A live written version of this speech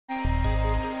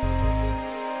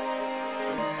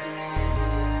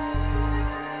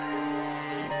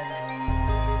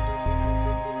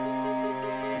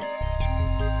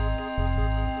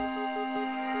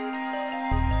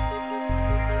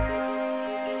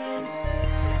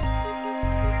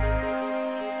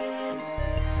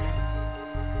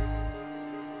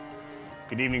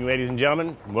Good evening, ladies and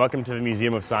gentlemen. Welcome to the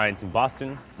Museum of Science in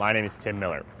Boston. My name is Tim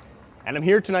Miller, and I'm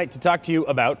here tonight to talk to you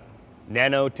about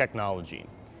nanotechnology.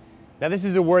 Now, this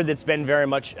is a word that's been very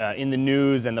much in the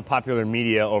news and the popular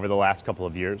media over the last couple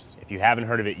of years. If you haven't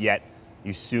heard of it yet,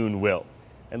 you soon will.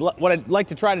 And what I'd like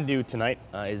to try to do tonight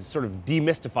is sort of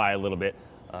demystify a little bit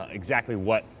exactly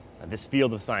what this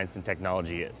field of science and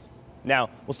technology is. Now,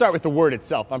 we'll start with the word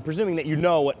itself. I'm presuming that you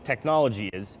know what technology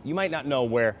is. You might not know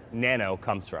where nano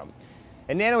comes from.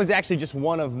 And nano is actually just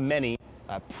one of many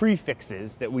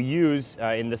prefixes that we use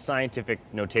in the scientific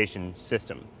notation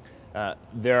system.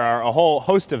 There are a whole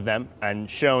host of them, and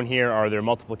shown here are their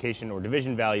multiplication or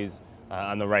division values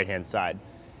on the right-hand side.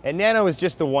 And nano is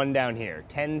just the one down here,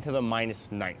 10 to the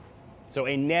minus ninth. So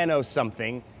a nano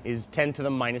something is 10 to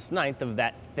the minus ninth of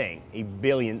that thing, a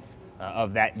billionth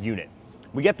of that unit.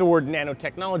 We get the word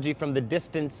nanotechnology from the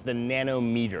distance, the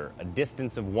nanometer, a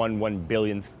distance of 1/1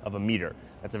 billionth of a meter.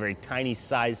 That's a very tiny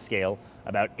size scale,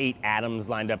 about 8 atoms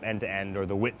lined up end to end, or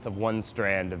the width of one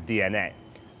strand of DNA.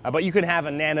 But you can have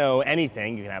a nano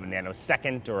anything. You can have a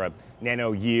nanosecond, or a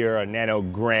nano year, a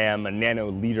nanogram, a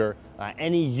nanoliter.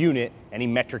 Any unit, any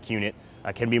metric unit,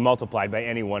 can be multiplied by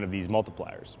any one of these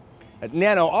multipliers.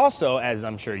 Nano also, as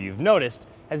I'm sure you've noticed,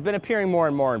 has been appearing more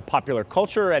and more in popular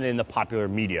culture and in the popular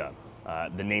media.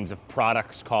 The names of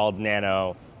products called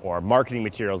nano, or marketing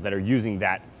materials that are using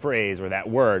that phrase or that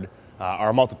word,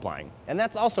 are multiplying. And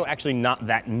that's also actually not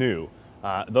that new.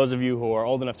 Those of you who are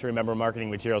old enough to remember marketing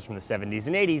materials from the 70s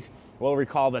and 80s will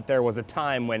recall that there was a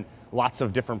time when lots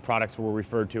of different products were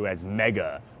referred to as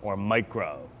mega or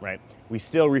micro, right? We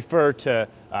still refer to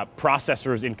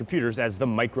processors in computers as the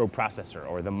microprocessor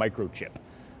or the microchip.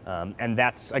 And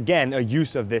that's, again, a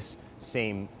use of this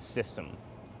same system.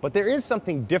 But there is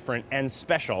something different and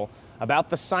special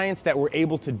about the science that we're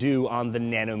able to do on the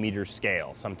nanometer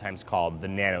scale, sometimes called the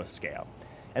nanoscale.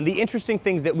 And the interesting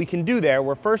things that we can do there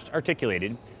were first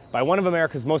articulated by one of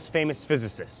America's most famous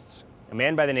physicists, a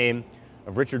man by the name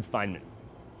of Richard Feynman.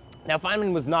 Now,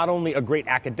 Feynman was not only a great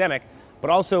academic,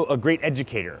 but also a great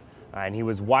educator. And he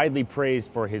was widely praised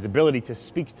for his ability to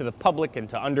speak to the public and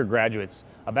to undergraduates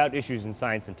about issues in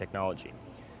science and technology.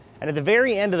 And at the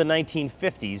very end of the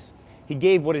 1950s, he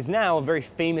gave what is now a very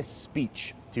famous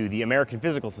speech to the American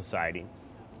Physical Society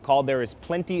called "There is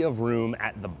Plenty of Room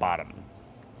at the Bottom."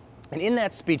 And in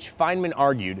that speech, Feynman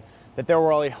argued that there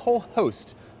were a whole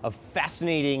host of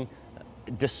fascinating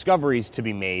discoveries to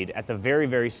be made at the very,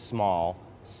 very small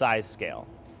size scale.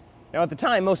 Now, at the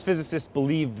time, most physicists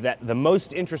believed that the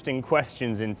most interesting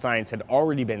questions in science had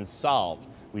already been solved.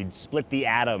 We'd split the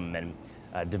atom and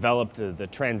developed the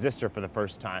transistor for the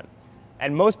first time.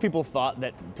 And most people thought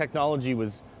that technology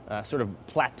was sort of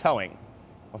plateauing.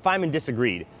 Well, Feynman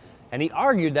disagreed. And he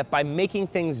argued that by making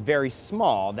things very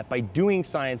small, that by doing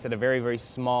science at a very, very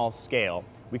small scale,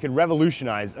 we could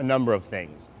revolutionize a number of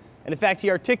things. And in fact, he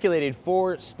articulated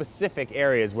 4 specific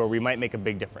areas where we might make a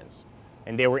big difference.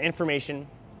 And they were information,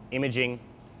 imaging,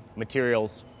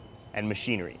 materials, and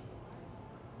machinery.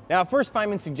 Now, at first,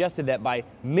 Feynman suggested that by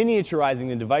miniaturizing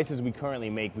the devices we currently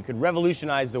make, we could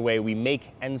revolutionize the way we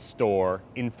make and store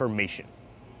information.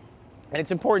 And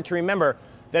it's important to remember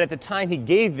that at the time he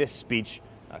gave this speech,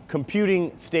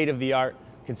 computing state-of-the-art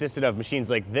consisted of machines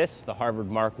like this, the Harvard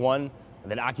Mark I,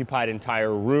 that occupied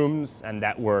entire rooms and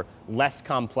that were less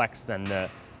complex than the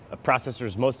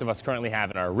processors most of us currently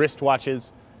have in our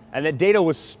wristwatches, and that data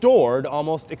was stored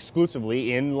almost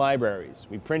exclusively in libraries.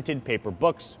 We printed paper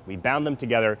books, we bound them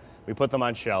together, we put them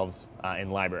on shelves in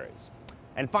libraries.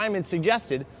 And Feynman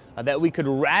suggested that we could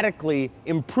radically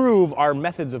improve our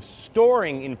methods of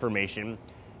storing information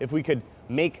if we could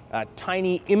make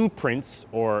tiny imprints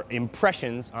or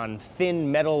impressions on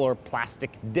thin metal or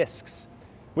plastic discs,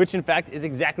 which in fact is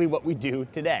exactly what we do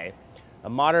today. A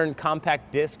modern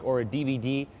compact disc or a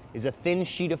DVD is a thin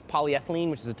sheet of polyethylene,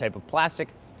 which is a type of plastic,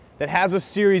 that has a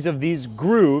series of these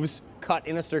grooves cut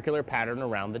in a circular pattern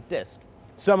around the disc.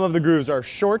 Some of the grooves are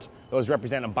short, those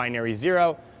represent a binary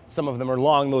 0. Some of them are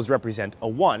long, those represent a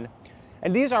 1.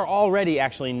 And these are already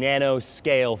actually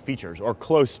nanoscale features, or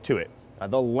close to it.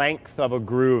 The length of a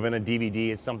groove in a DVD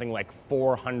is something like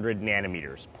 400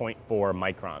 nanometers, 0.4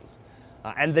 microns.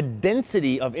 And the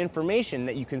density of information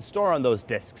that you can store on those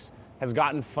discs has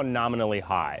gotten phenomenally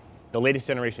high. The latest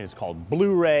generation is called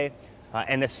Blu-ray,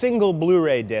 and a single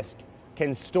Blu-ray disc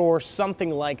can store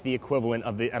something like the equivalent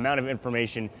of the amount of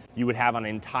information you would have on an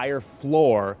entire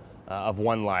floor of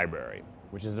one library,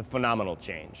 which is a phenomenal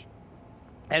change.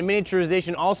 And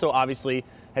miniaturization also obviously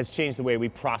has changed the way we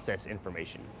process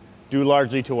information, due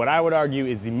largely to what I would argue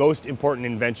is the most important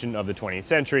invention of the 20th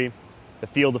century, the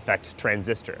field effect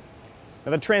transistor.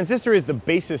 Now, the transistor is the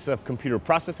basis of computer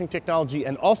processing technology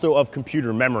and also of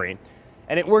computer memory,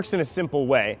 and it works in a simple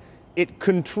way. It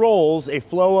controls a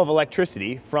flow of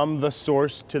electricity from the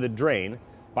source to the drain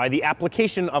by the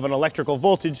application of an electrical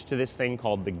voltage to this thing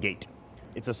called the gate.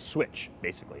 It's a switch,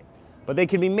 basically. But they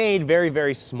can be made very,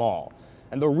 very small.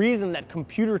 And the reason that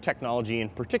computer technology in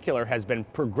particular has been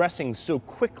progressing so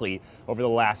quickly over the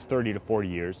last 30 to 40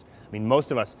 years, I mean,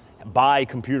 most of us buy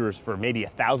computers for maybe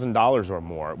 $1,000 or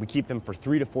more. We keep them for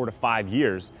 3 to 4 to 5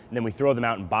 years, and then we throw them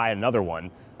out and buy another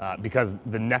one because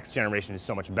the next generation is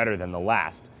so much better than the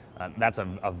last. That's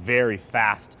a very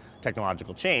fast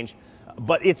technological change,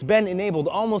 but it's been enabled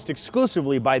almost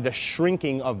exclusively by the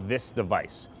shrinking of this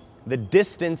device. The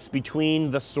distance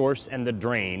between the source and the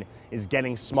drain is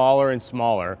getting smaller and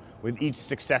smaller with each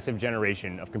successive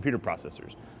generation of computer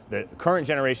processors. The current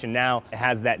generation now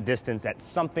has that distance at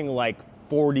something like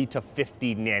 40 to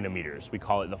 50 nanometers. We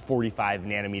call it the 45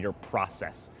 nanometer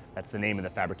process. That's the name of the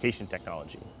fabrication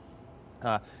technology.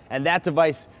 And that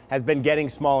device has been getting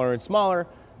smaller and smaller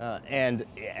and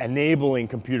enabling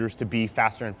computers to be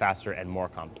faster and faster and more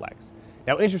complex.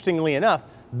 Now, interestingly enough,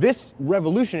 this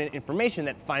revolution in information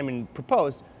that Feynman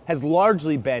proposed has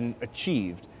largely been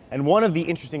achieved. And one of the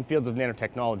interesting fields of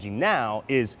nanotechnology now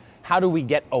is how do we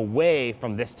get away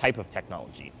from this type of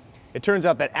technology? It turns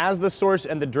out that as the source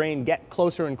and the drain get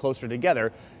closer and closer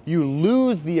together, you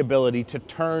lose the ability to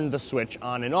turn the switch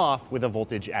on and off with a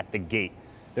voltage at the gate.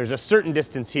 There's a certain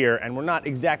distance here, and we're not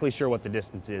exactly sure what the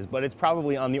distance is, but it's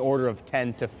probably on the order of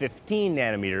 10 to 15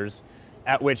 nanometers,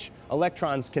 at which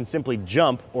electrons can simply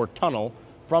jump or tunnel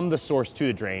from the source to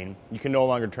the drain. You can no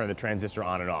longer turn the transistor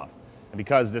on and off. And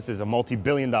because this is a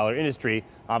multi-billion-dollar industry,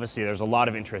 obviously there's a lot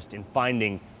of interest in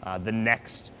finding the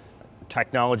next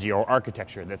technology or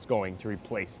architecture that's going to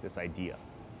replace this idea.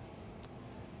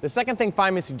 The second thing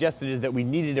Feynman suggested is that we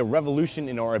needed a revolution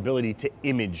in our ability to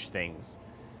image things.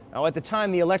 Now, at the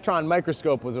time, the electron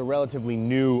microscope was a relatively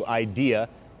new idea,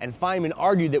 and Feynman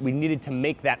argued that we needed to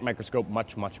make that microscope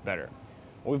much, much better.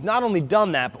 Well, we've not only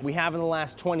done that, but we have in the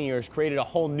last 20 years created a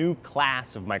whole new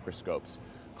class of microscopes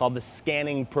called the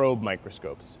scanning probe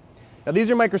microscopes. Now,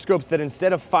 these are microscopes that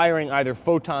instead of firing either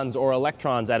photons or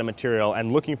electrons at a material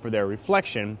and looking for their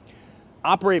reflection,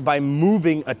 operate by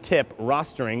moving a tip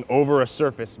rostering over a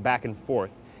surface back and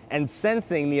forth and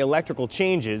sensing the electrical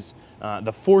changes,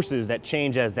 the forces that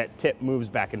change as that tip moves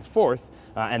back and forth,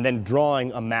 and then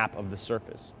drawing a map of the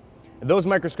surface. Those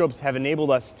microscopes have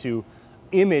enabled us to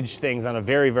image things on a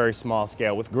very, very small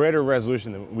scale with greater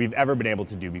resolution than we've ever been able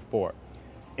to do before.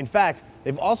 In fact,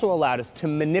 they've also allowed us to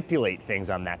manipulate things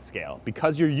on that scale.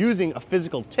 Because you're using a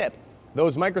physical tip,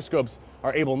 those microscopes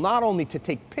are able not only to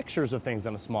take pictures of things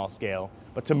on a small scale,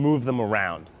 but to move them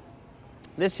around.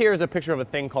 This here is a picture of a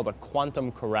thing called a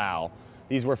quantum Corral.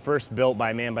 These were first built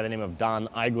by a man by the name of Don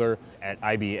Eigler at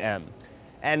IBM.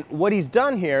 And what he's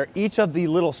done here, each of the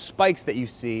little spikes that you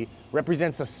see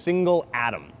represents a single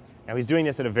atom. Now, he's doing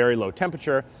this at a very low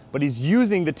temperature, but he's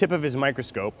using the tip of his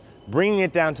microscope, bringing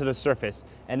it down to the surface,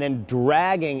 and then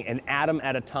dragging an atom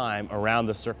at a time around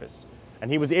the surface.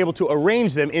 And he was able to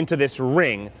arrange them into this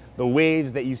ring. The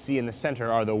waves that you see in the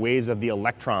center are the waves of the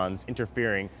electrons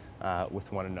interfering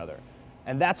with one another.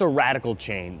 And that's a radical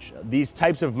change. These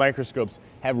types of microscopes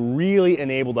have really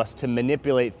enabled us to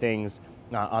manipulate things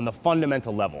on the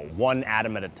fundamental level, one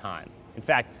atom at a time. In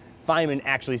fact, Feynman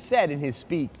actually said in his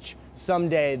speech,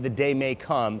 someday the day may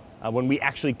come when we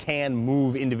actually can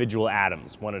move individual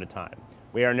atoms one at a time.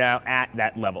 We are now at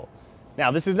that level.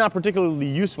 Now, this is not particularly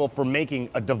useful for making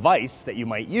a device that you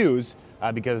might use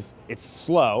because it's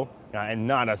slow and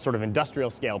not a sort of industrial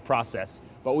scale process,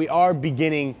 but we are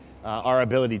beginning our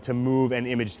ability to move and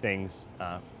image things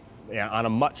on a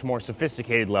much more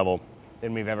sophisticated level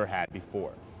than we've ever had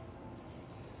before.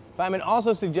 Feynman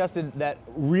also suggested that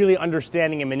really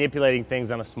understanding and manipulating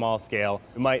things on a small scale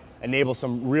might enable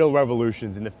some real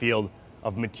revolutions in the field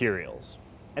of materials.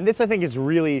 And this, I think, is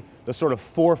really the sort of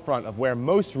forefront of where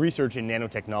most research in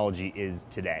nanotechnology is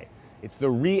today. It's the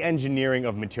re-engineering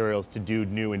of materials to do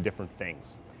new and different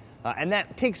things. And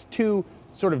that takes two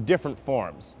sort of different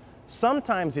forms.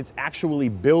 Sometimes it's actually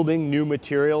building new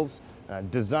materials,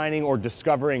 designing or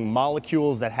discovering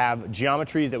molecules that have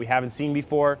geometries that we haven't seen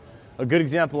before. A good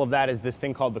example of that is this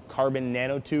thing called the carbon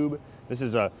nanotube. This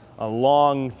is a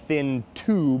long, thin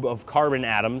tube of carbon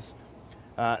atoms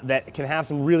that can have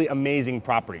some really amazing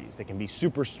properties. They can be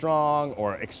super strong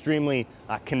or extremely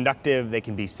conductive. They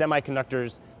can be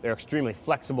semiconductors. They're extremely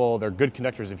flexible. They're good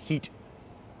conductors of heat.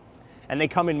 And they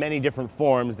come in many different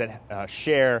forms that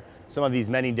share some of these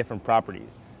many different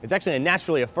properties. It's actually a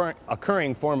naturally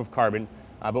occurring form of carbon,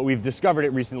 but we've discovered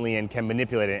it recently and can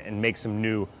manipulate it and make some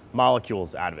new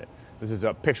molecules out of it. This is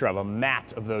a picture of a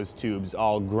mat of those tubes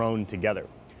all grown together.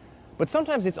 But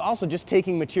sometimes it's also just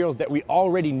taking materials that we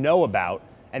already know about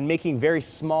and making very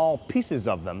small pieces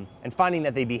of them and finding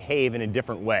that they behave in a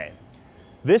different way.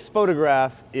 This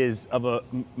photograph is of a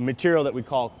material that we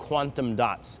call quantum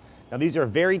dots. Now these are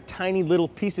very tiny little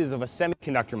pieces of a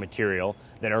semiconductor material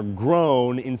that are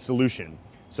grown in solution.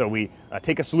 So we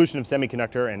take a solution of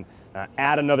semiconductor and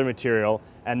add another material,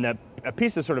 and the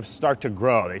pieces sort of start to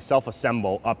grow. They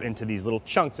self-assemble up into these little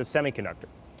chunks of semiconductor.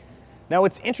 Now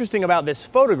what's interesting about this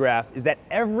photograph is that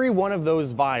every one of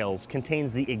those vials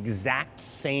contains the exact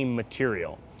same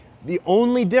material. The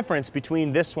only difference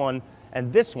between this one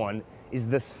and this one is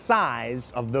the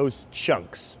size of those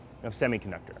chunks of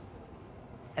semiconductor.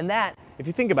 And that, if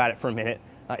you think about it for a minute,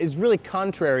 is really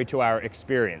contrary to our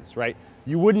experience, right?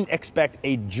 You wouldn't expect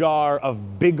a jar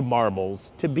of big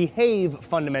marbles to behave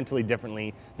fundamentally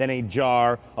differently than a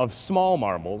jar of small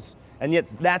marbles, and yet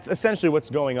that's essentially what's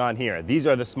going on here. These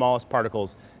are the smallest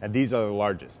particles, and these are the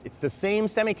largest. It's the same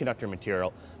semiconductor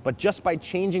material, but just by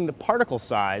changing the particle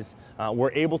size,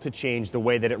 we're able to change the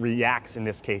way that it reacts, in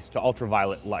this case, to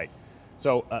ultraviolet light.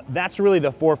 So that's really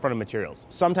the forefront of materials.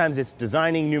 Sometimes it's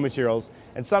designing new materials,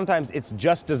 and sometimes it's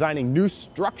just designing new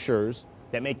structures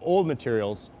that make old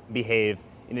materials behave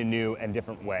in a new and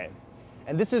different way.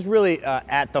 And this is really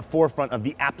at the forefront of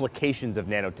the applications of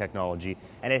nanotechnology,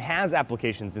 and it has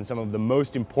applications in some of the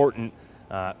most important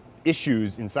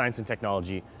issues in science and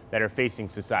technology that are facing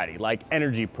society, like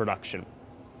energy production.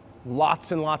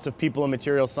 Lots and lots of people in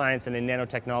material science and in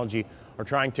nanotechnology are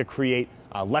trying to create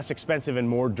less expensive and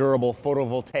more durable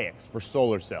photovoltaics for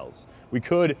solar cells. We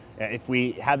could, if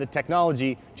we had the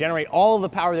technology, generate all of the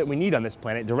power that we need on this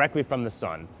planet directly from the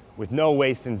sun with no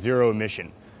waste and zero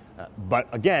emission. But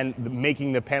again,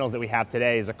 making the panels that we have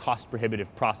today is a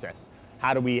cost-prohibitive process.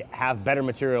 How do we have better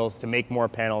materials to make more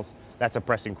panels? That's a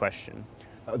pressing question.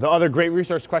 The other great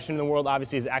resource question in the world,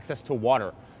 obviously, is access to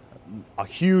water. A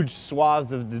huge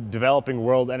swaths of the developing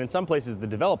world, and in some places the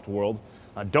developed world,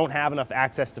 don't have enough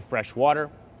access to fresh water,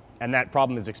 and that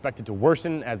problem is expected to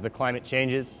worsen as the climate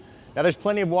changes. Now there's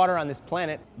plenty of water on this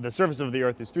planet. The surface of the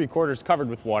Earth is 3/4 covered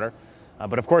with water,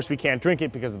 but of course we can't drink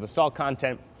it because of the salt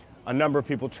content. A number of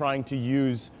people trying to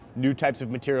use new types of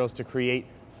materials to create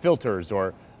filters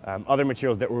or other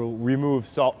materials that will remove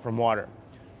salt from water.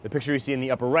 The picture you see in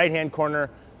the upper right-hand corner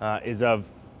is of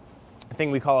a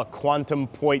thing we call a quantum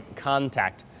point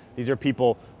contact. These are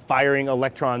people firing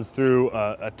electrons through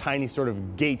a tiny sort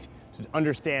of gate to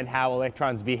understand how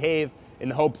electrons behave in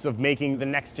the hopes of making the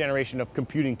next generation of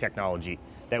computing technology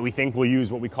that we think will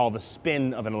use what we call the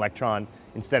spin of an electron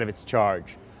instead of its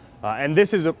charge. And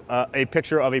this is a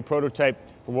picture of a prototype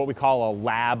for what we call a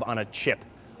lab on a chip.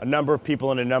 A number of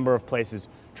people in a number of places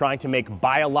trying to make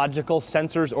biological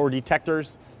sensors or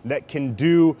detectors that can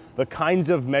do the kinds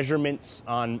of measurements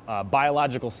on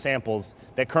biological samples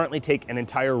that currently take an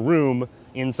entire room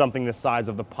in something the size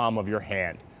of the palm of your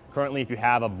hand. Currently, if you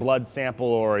have a blood sample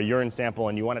or a urine sample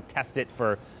and you want to test it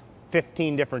for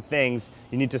 15 different things,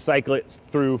 you need to cycle it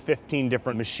through 15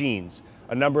 different machines.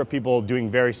 A number of people doing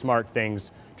very smart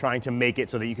things, trying to make it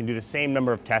so that you can do the same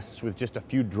number of tests with just a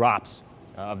few drops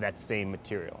of that same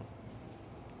material.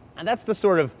 And that's the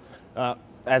sort of,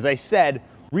 as I said,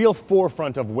 real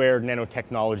forefront of where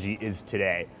nanotechnology is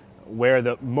today, where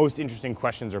the most interesting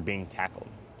questions are being tackled.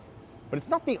 But it's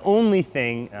not the only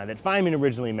thing that Feynman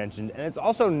originally mentioned, and it's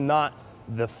also not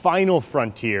the final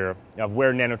frontier of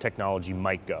where nanotechnology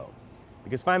might go.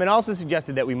 Because Feynman also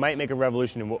suggested that we might make a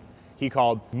revolution in what he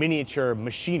called miniature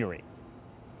machinery.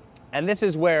 And this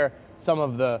is where some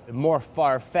of the more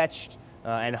far-fetched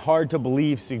and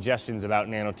hard-to-believe suggestions about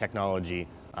nanotechnology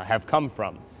have come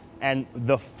from. And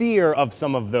the fear of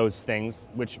some of those things,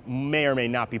 which may or may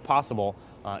not be possible,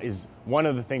 is one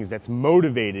of the things that's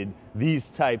motivated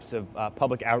these types of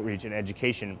public outreach and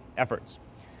education efforts.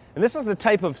 And this is the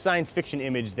type of science fiction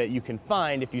image that you can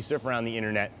find if you surf around the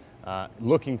internet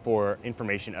looking for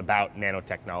information about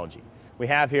nanotechnology. We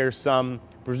have here some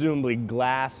presumably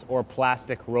glass or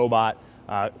plastic robot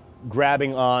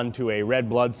grabbing onto a red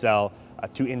blood cell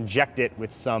to inject it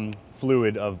with some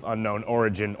fluid of unknown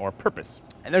origin or purpose.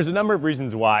 And there's a number of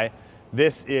reasons why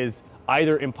this is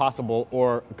either impossible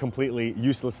or a completely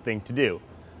useless thing to do.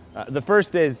 The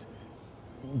first is,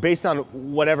 based on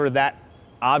whatever that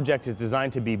object is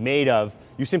designed to be made of,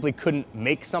 you simply couldn't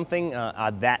make something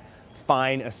that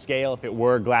fine a scale. If it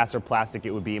were glass or plastic,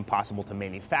 it would be impossible to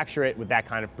manufacture it with that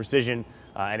kind of precision,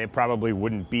 and it probably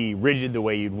wouldn't be rigid the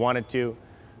way you'd want it to.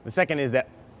 The second is that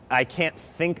I can't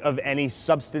think of any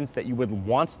substance that you would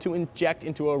want to inject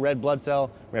into a red blood cell.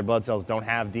 Red blood cells don't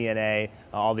have DNA.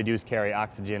 All they do is carry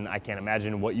oxygen. I can't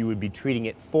imagine what you would be treating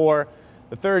it for.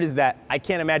 The third is that I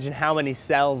can't imagine how many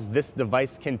cells this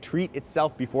device can treat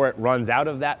itself before it runs out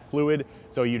of that fluid.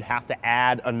 So you'd have to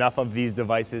add enough of these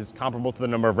devices comparable to the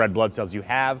number of red blood cells you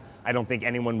have. I don't think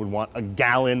anyone would want a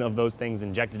gallon of those things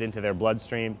injected into their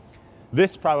bloodstream.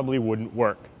 This probably wouldn't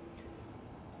work.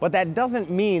 But that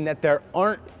doesn't mean that there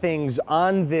aren't things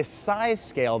on this size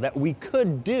scale that we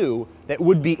could do that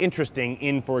would be interesting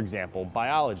in, for example,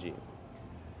 biology.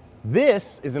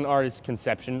 This is an artist's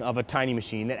conception of a tiny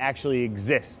machine that actually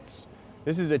exists.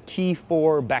 This is a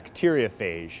T4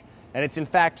 bacteriophage, and it's in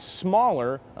fact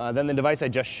smaller than the device I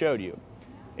just showed you.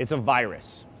 It's a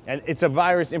virus, and it's a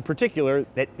virus in particular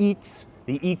that eats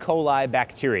the E. coli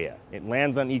bacteria. It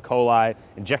lands on E. coli,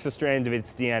 injects a strand of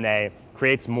its DNA,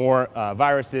 creates more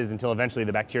viruses until eventually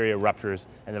the bacteria ruptures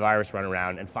and the virus run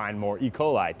around and find more E.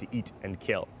 coli to eat and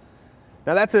kill.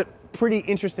 Now that's a pretty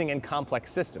interesting and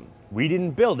complex system. We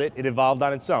didn't build it, it evolved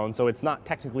on its own, so it's not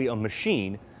technically a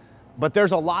machine, but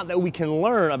there's a lot that we can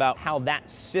learn about how that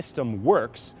system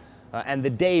works, and the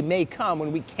day may come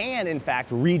when we can, in fact,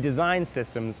 redesign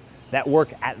systems that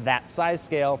work at that size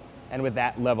scale and with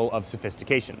that level of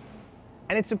sophistication.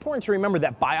 And it's important to remember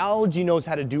that biology knows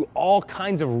how to do all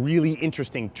kinds of really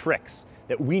interesting tricks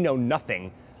that we know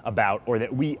nothing about or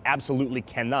that we absolutely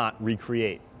cannot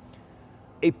recreate.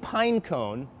 A pine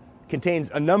cone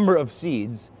contains a number of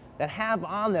seeds that have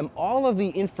on them all of the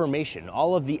information,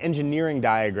 all of the engineering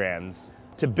diagrams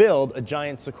to build a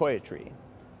giant sequoia tree.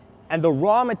 And the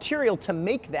raw material to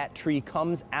make that tree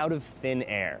comes out of thin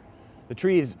air. The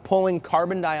tree is pulling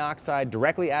carbon dioxide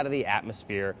directly out of the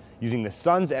atmosphere, using the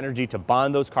sun's energy to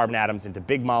bond those carbon atoms into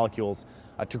big molecules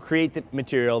to create the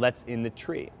material that's in the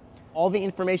tree. All the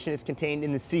information is contained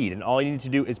in the seed, and all you need to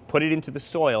do is put it into the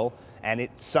soil, and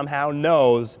it somehow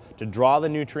knows to draw the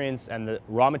nutrients and the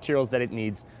raw materials that it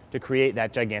needs to create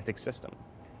that gigantic system.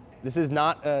 This is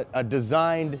not a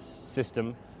designed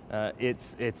system,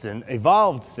 it's an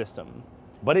evolved system.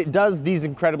 But it does these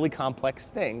incredibly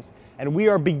complex things, and we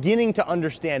are beginning to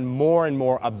understand more and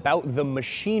more about the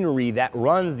machinery that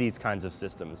runs these kinds of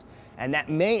systems, and that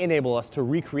may enable us to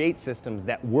recreate systems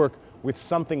that work with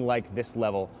something like this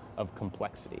level of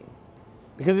complexity.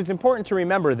 Because it's important to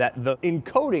remember that the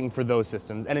encoding for those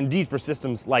systems, and indeed for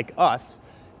systems like us,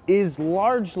 is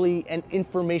largely an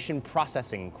information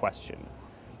processing question.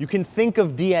 You can think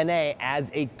of DNA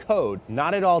as a code,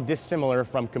 not at all dissimilar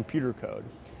from computer code.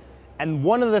 And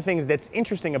one of the things that's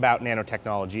interesting about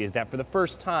nanotechnology is that for the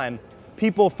first time,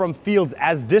 people from fields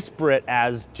as disparate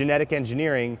as genetic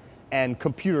engineering and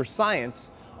computer science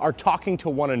are talking to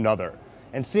one another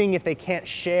and seeing if they can't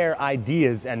share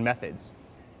ideas and methods.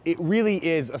 It really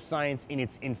is a science in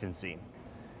its infancy.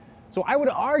 So I would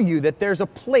argue that there's a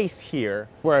place here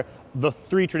where the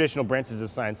three traditional branches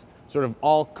of science sort of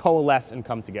all coalesce and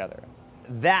come together.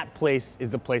 That place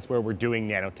is the place where we're doing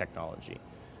nanotechnology.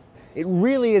 It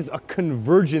really is a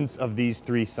convergence of these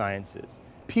three sciences.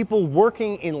 People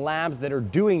working in labs that are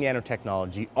doing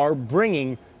nanotechnology are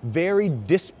bringing very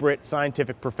disparate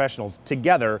scientific professionals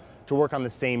together to work on the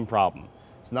same problem.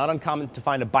 It's not uncommon to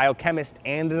find a biochemist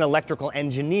and an electrical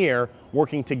engineer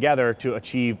working together to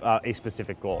achieve a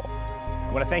specific goal. I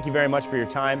want to thank you very much for your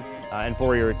time and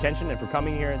for your attention and for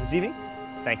coming here this evening.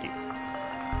 Thank you.